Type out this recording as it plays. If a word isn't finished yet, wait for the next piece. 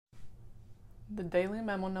The Daily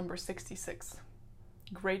Memo number 66.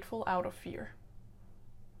 Grateful out of fear.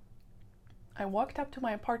 I walked up to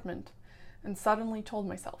my apartment and suddenly told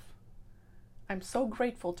myself, I'm so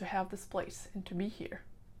grateful to have this place and to be here.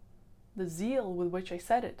 The zeal with which I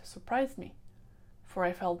said it surprised me, for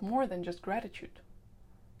I felt more than just gratitude.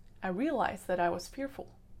 I realized that I was fearful.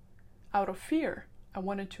 Out of fear, I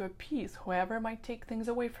wanted to appease whoever might take things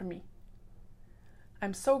away from me.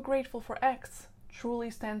 I'm so grateful for X truly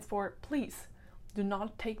stands for please, do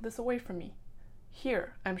not take this away from me.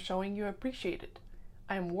 Here, I'm showing you appreciate it.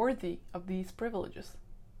 I am worthy of these privileges.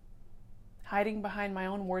 Hiding behind my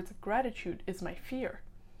own words of gratitude is my fear,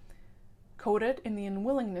 coded in the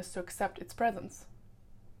unwillingness to accept its presence.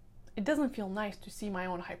 It doesn't feel nice to see my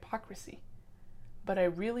own hypocrisy, but I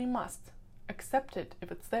really must accept it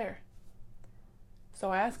if it's there. So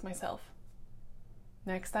I ask myself,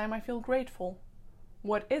 next time I feel grateful,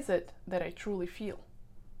 what is it that I truly feel?